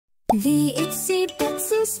The itsy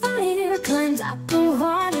bitsy spider climbed up a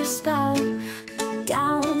water spout.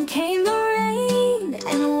 Down came the rain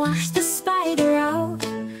and washed the spider out.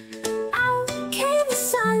 Out came the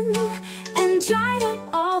sun and dried up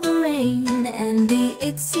all the rain. And the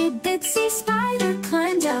itsy bitsy spider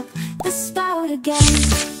climbed up the spout again.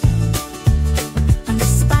 And the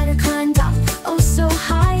spider climbed up, oh so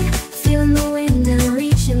high, feeling the wind and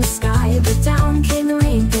reaching the sky. But down came the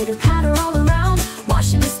rain, pitter patter all around,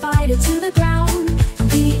 washing the spider to the ground.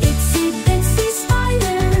 The itsy bitsy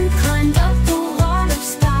spider climbed up the water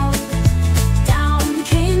spout. Down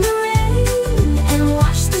came the rain and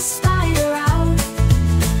washed the spider out.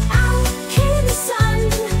 Out came the sun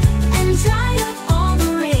and dried up all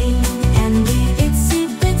the rain. And the itsy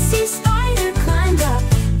bitsy spider climbed up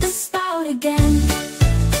the spout again.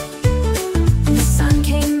 And the sun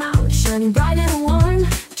came out, shining bright and warm,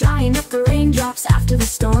 drying up the raindrops after the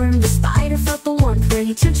storm. The spider felt the warmth,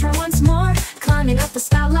 ready to try once more, climbing up the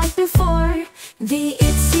spout like before. The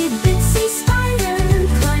itsy bitsy spider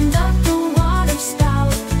climbed up the water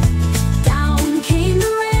spout. Down came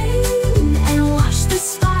the rain and washed the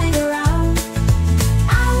spider out.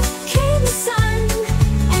 Out came the sun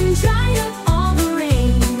and dried up all the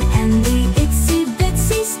rain. And the itsy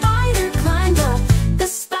bitsy spider climbed up the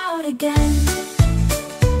spout again.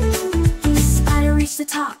 The spider reached the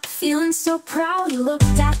top, feeling so proud. He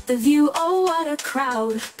looked at the view, oh what a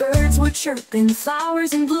crowd. Birds were chirping,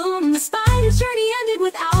 flowers in bloom. The spider's journey ended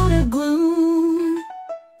without a gloom.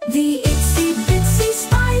 The itsy bitsy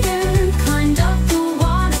spider climbed up the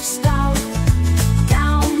water spout.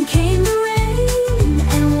 Down came the rain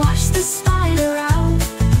and washed the spider out.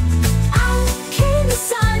 Out came the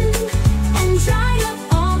sun and dried up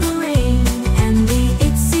all the rain. And the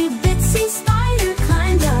itsy bitsy spider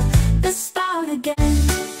climbed up the spout again.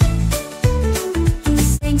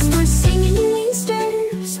 Thanks for singing,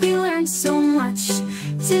 Leensters. We learned so much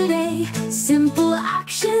today. Simple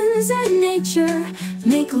actions and nature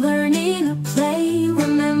make learning a play.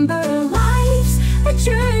 Remember, life's a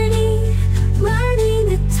journey,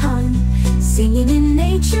 learning a ton. Singing in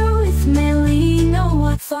nature with Maeleen, oh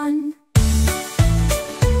what fun.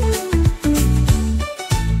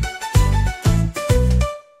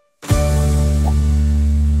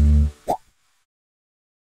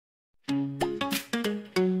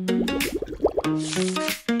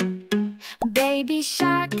 Baby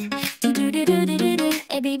shark, do do do do do do do.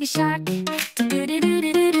 Hey baby shark, do do do do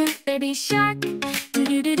do do do. Baby shark, do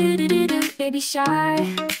do do do do do do. Baby shark.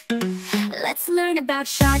 Let's learn about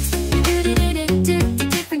sharks. Do do do do do do.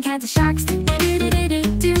 Different kinds of sharks. Do do do do do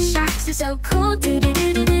do. Sharks are so cool. Do do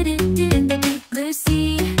do do do do do. In the deep blue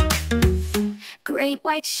sea. Great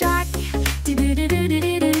white shark. Do do do do do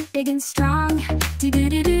do do. Big and strong. Do do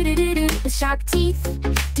do do do do do. With shark teeth.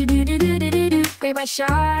 Do do do do do do do. Great white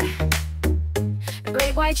shark.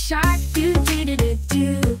 Great white shark, do do do do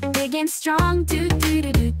do. Big and strong, do do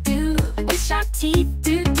do do do. With sharp teeth,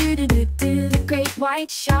 do do do do do. Great white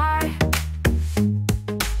shark.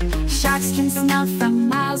 Sharks can smell from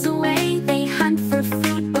miles away. They hunt for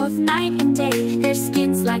food both night and day. Their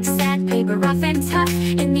skin's like sandpaper, rough and tough.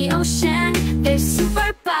 In the ocean, they're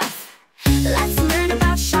super buff. Let's learn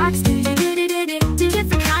about sharks. Do do do do do do do.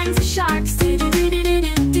 Different kinds of sharks. Do do do do do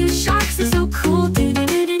do do. Sharks are so cool. Do do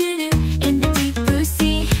do do do do. In the deep blue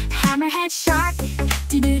sea, hammerhead shark.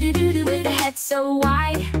 Do do do do do. With a head so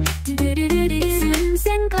wide. Do do do do do. Swims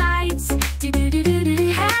and glides. Do do do do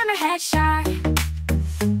do. Hammerhead shark.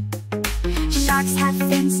 Sharks have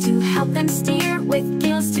fins to help them steer, with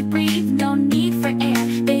gills to breathe, no need for air.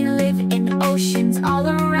 They live in oceans all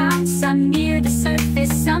around, some near the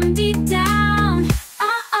surface, some deep down.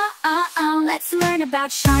 Let's learn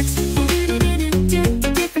about sharks. Do do do do do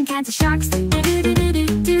do. Different kinds of sharks. Do do do do do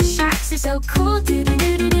do. Sharks are so cool. Do do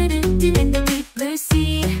do do do do. In the deep blue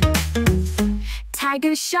sea.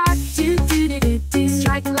 Tiger shark. Do do do do do.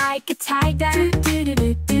 Strike like a tiger. Do do do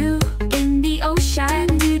do do. In the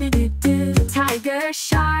ocean. Do do do do. Tiger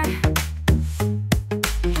shark.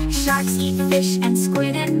 Sharks eat fish and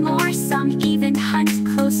squid and more. Some even hunt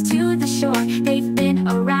close to the shore. They've been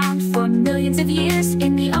around for millions of years.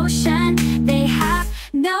 In the ocean, they have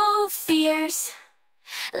no fears.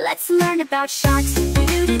 Let's learn about sharks. Do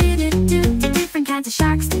do do do do do. Different kinds of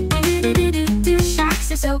sharks. Do do do do do do.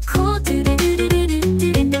 Sharks are so cool. Do do do do do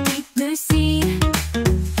do. In the deep blue sea.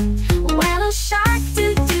 Whale shark.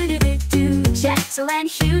 Do do do do do. Gentle and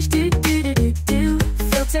huge. Do do do do do.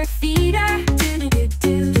 Filter feeder. Do do do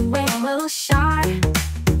do. Whale shark.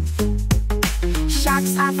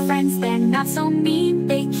 Sharks are friends, they're not so mean.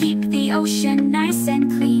 They keep the ocean nice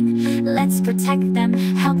and clean. Let's protect them,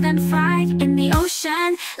 help them thrive in the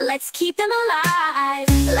ocean. Let's keep them alive.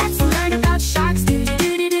 Let's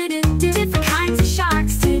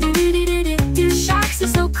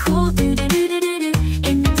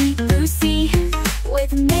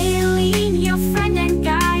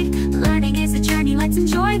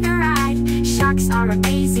are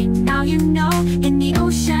amazing. Now you know, in the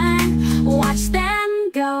ocean, watch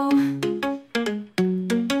them go.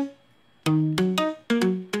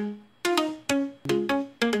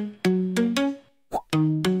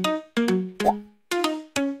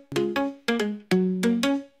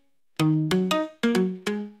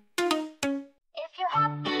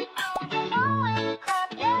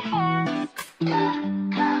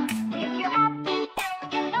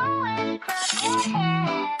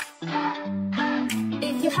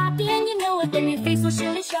 Then your face will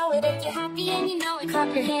surely show it. If you're happy and you know it,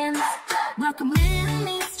 clap your hands. Welcome little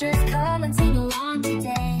Leensters, come and sing along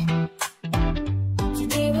today.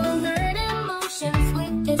 Today we'll learn emotions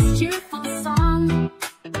with this cheerful song.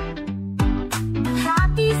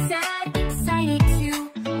 Happy, sad, excited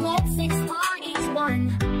too. Let's explore each one,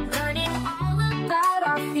 learning all about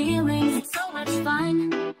our feelings. It's so much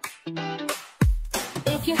fun.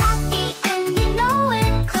 If you're happy and you know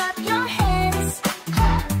it, clap your hands.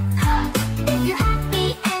 If you're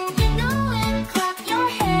happy and you know it, clap your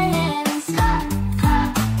hands.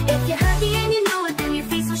 If you're happy and you know it, then your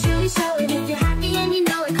face will surely show it. If you're happy and you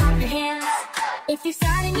know it, clap your hands. If you're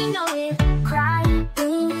sad and you know it, cry,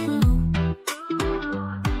 boo-hoo.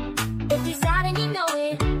 If you're sad and you know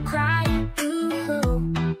it, cry,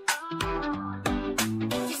 boo-hoo.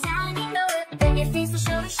 If you're sad and you know it, then your face will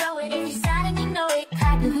surely show it. If you're sad and you know it,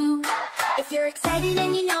 cry, boo-hoo. If you're excited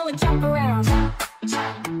and you know it, jump around.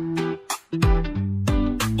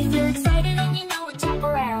 If you're excited and you know it, jump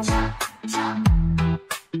around.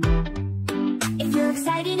 If you're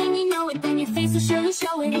excited and you know it, then your face will surely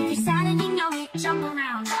show it. If you're sad and you know it, jump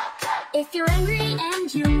around. If you're angry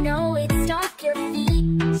and you know it, stomp your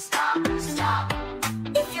feet. Stomp, stomp.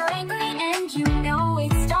 If you're angry and you know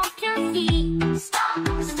it, stomp your feet.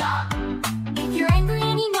 Stomp, stomp. If you're angry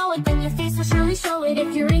and you know it, then your face will surely show it.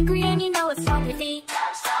 If you're angry and you know it, stomp your feet.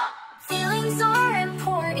 Stop. Feelings are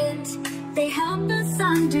important, they help us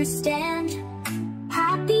understand.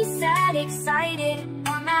 Happy, sad, excited,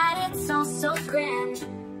 or mad, it's all so grand.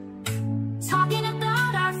 Talking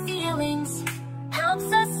about our feelings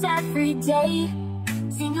helps us every day.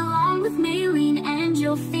 Sing along with Maeleen and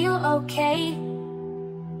you'll feel okay.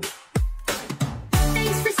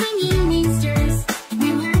 Thanks for singing, Nurseries.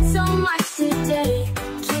 We learned so much today.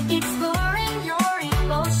 Keep exploring your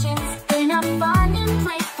emotions in a fun and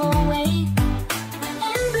playful way.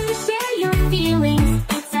 Remember, share your feelings.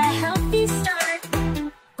 It's a healthy start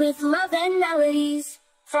with love and melodies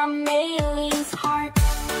from Maeleen's heart.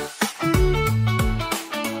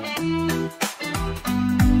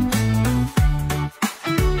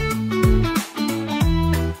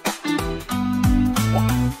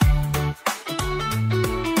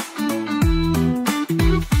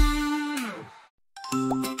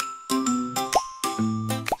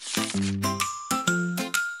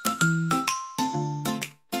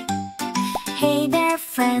 Hey there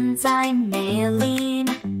friends, I'm Maeleen,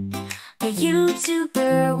 a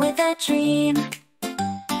YouTuber with a dream.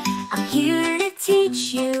 I'm here to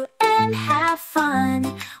teach you and have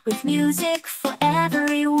fun with music for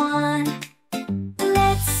everyone.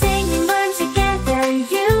 Let's sing and learn together,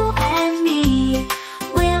 you and me.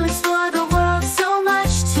 We'll explore the world, so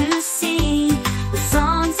much to see. With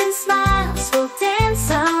songs and smiles, we'll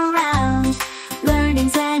dance around.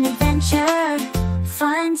 Learning's an adventure,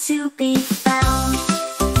 fun to be found.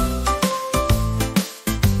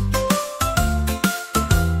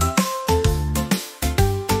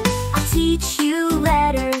 I'll teach you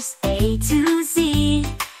letters A to Z,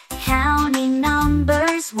 counting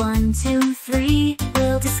numbers 1, 2, 3.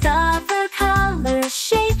 We'll discover colors,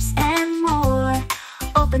 shapes, and more.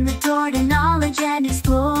 Open the door to knowledge and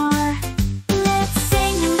explore. Let's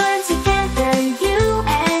sing and learn together, you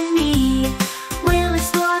and me. We'll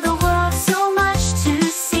explore the world, so much to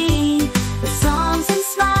see. With songs and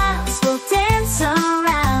smiles, we'll dance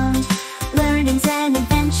around. Learning's an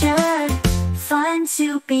adventure, fun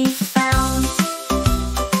to be found.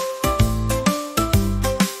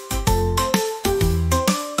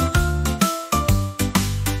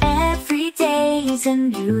 Every day is a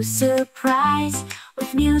new surprise.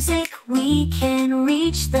 With music we can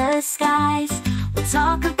reach the skies. We'll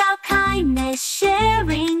talk about kindness,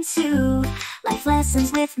 sharing too. Life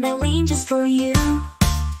lessons with Maeleen just for you.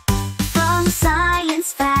 From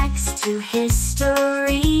science facts to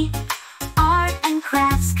history, art and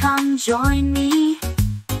crafts, come join me.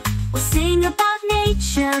 We'll sing about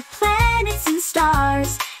nature, planets and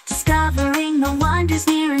stars, discovering the wonders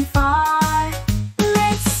near and far.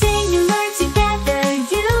 Let's sing and learn together,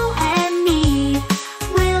 you and me.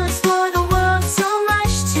 We'll explore the world, so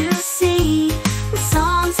much to see. With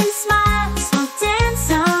songs and smiles, we'll dance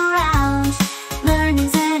around.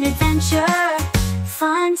 Learning's an adventure,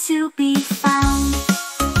 fun to be found.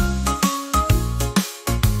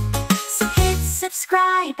 So hit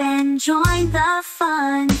subscribe and join the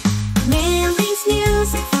fun. Maeeleen's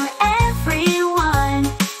music for everyone.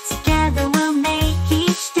 Together we'll make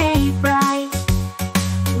each day bright.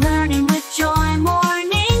 Learning with joy,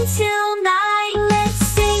 morning till night. Let's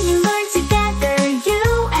sing and learn together,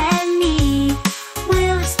 you and me.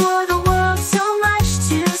 We'll explore the world, so much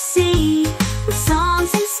to see. With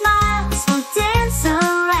songs and smiles, we'll dance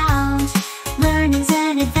around. Learning's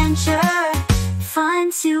an adventure,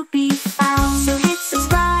 fun to be found. So hit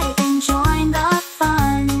subscribe and join the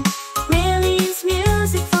fun. Maeeleen's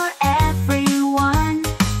music for everyone.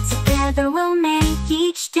 Together we'll make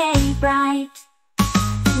each day bright.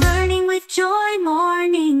 Learning with joy,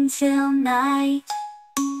 morning till night.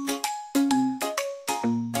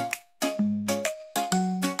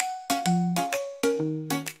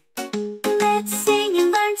 Let's sing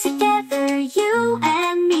and learn together, you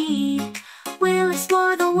and me. We'll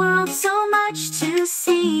explore the world, so much to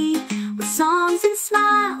see. With songs and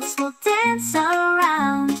smiles, we'll dance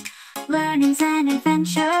around. Learning's an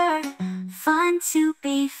adventure, fun to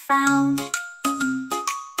be found.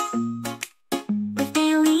 With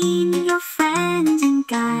Maeleen, your friend and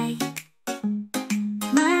guide.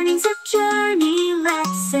 Learning's a journey,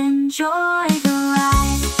 let's enjoy the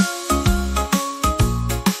ride.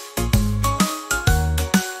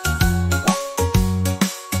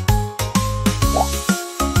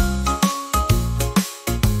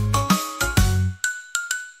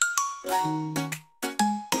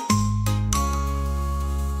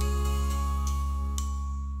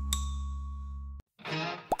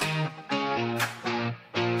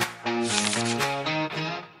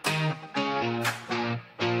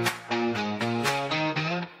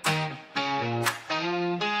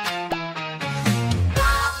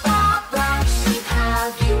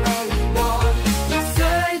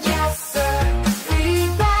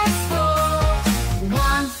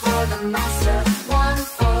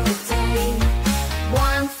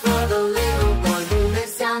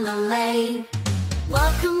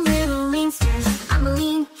 Welcome little Leensters, I'm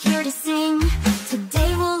Maeleen, here to sing.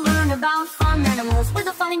 Today we'll learn about farm animals with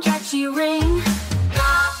a fun and catchy ring.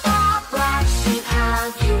 Baa Baa Black Sheep,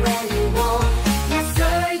 have you any wool? Yes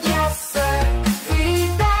sir,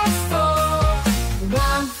 3 bags full.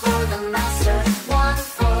 One for the master, one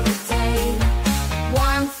for the dame.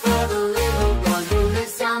 One for the little boy who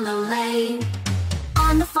lives down the lane.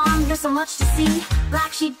 On the farm there's so much to see.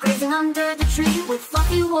 Black sheep grazing under the tree with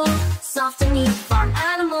fluffy wool, soft and neat. Farm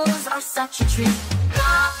animals are such a treat.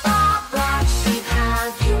 Baa Baa Black Sheep,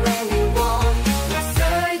 have you any wool? Yes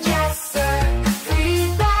sir,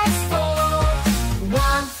 3 bags full.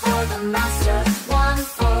 One for the master, one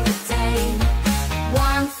for the dame.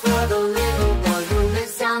 One for the little boy who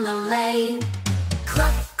lives down the lane.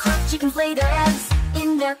 Cluck, cluck, chickens lay their eggs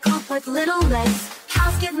in their coop with little legs.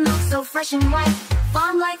 Cows give milk so fresh and white.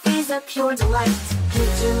 Farm life is a pure delight.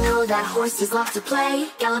 Did you know that horses love to play,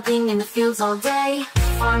 galloping in the fields all day?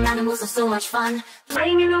 Farm animals are so much fun,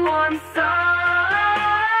 playing in the warm sun.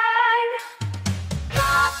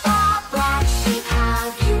 Baa Baa Black Sheep,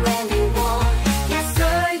 have you any wool? Yes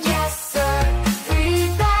sir, 3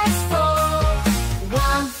 bags full.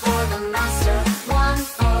 One for the master, one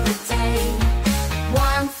for the dame.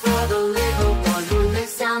 One for the little boy who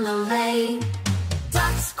lives down the lane.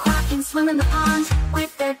 Ducks quack and swim in the pond.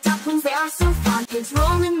 With their ducklings they are so fond. Kids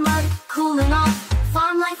roll in mud, cooling off.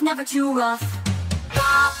 Farm life never too rough.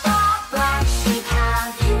 Baa Baa Black Sheep,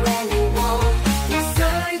 have you any wool? Yes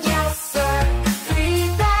sir, 3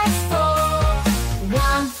 bags full.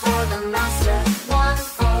 One for the master, one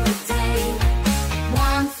for the dame.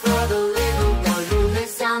 One for the little boy who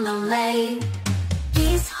lives down the lane.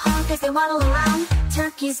 Geese honk as they waddle around.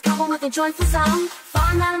 Turkeys gobble with a joyful sound.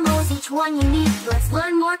 Farm animals, each one unique. Let's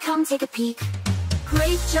learn more, come take a peek.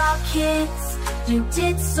 Great job kids, you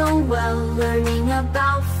did so well. Learning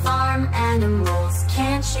about farm animals,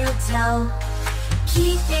 can't you tell?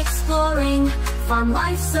 Keep exploring, farm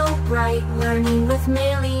life so bright. Learning with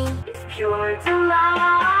Maeleen is pure delight.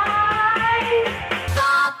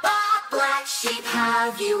 Baa Baa Black Sheep,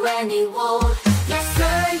 have you any wool? Yes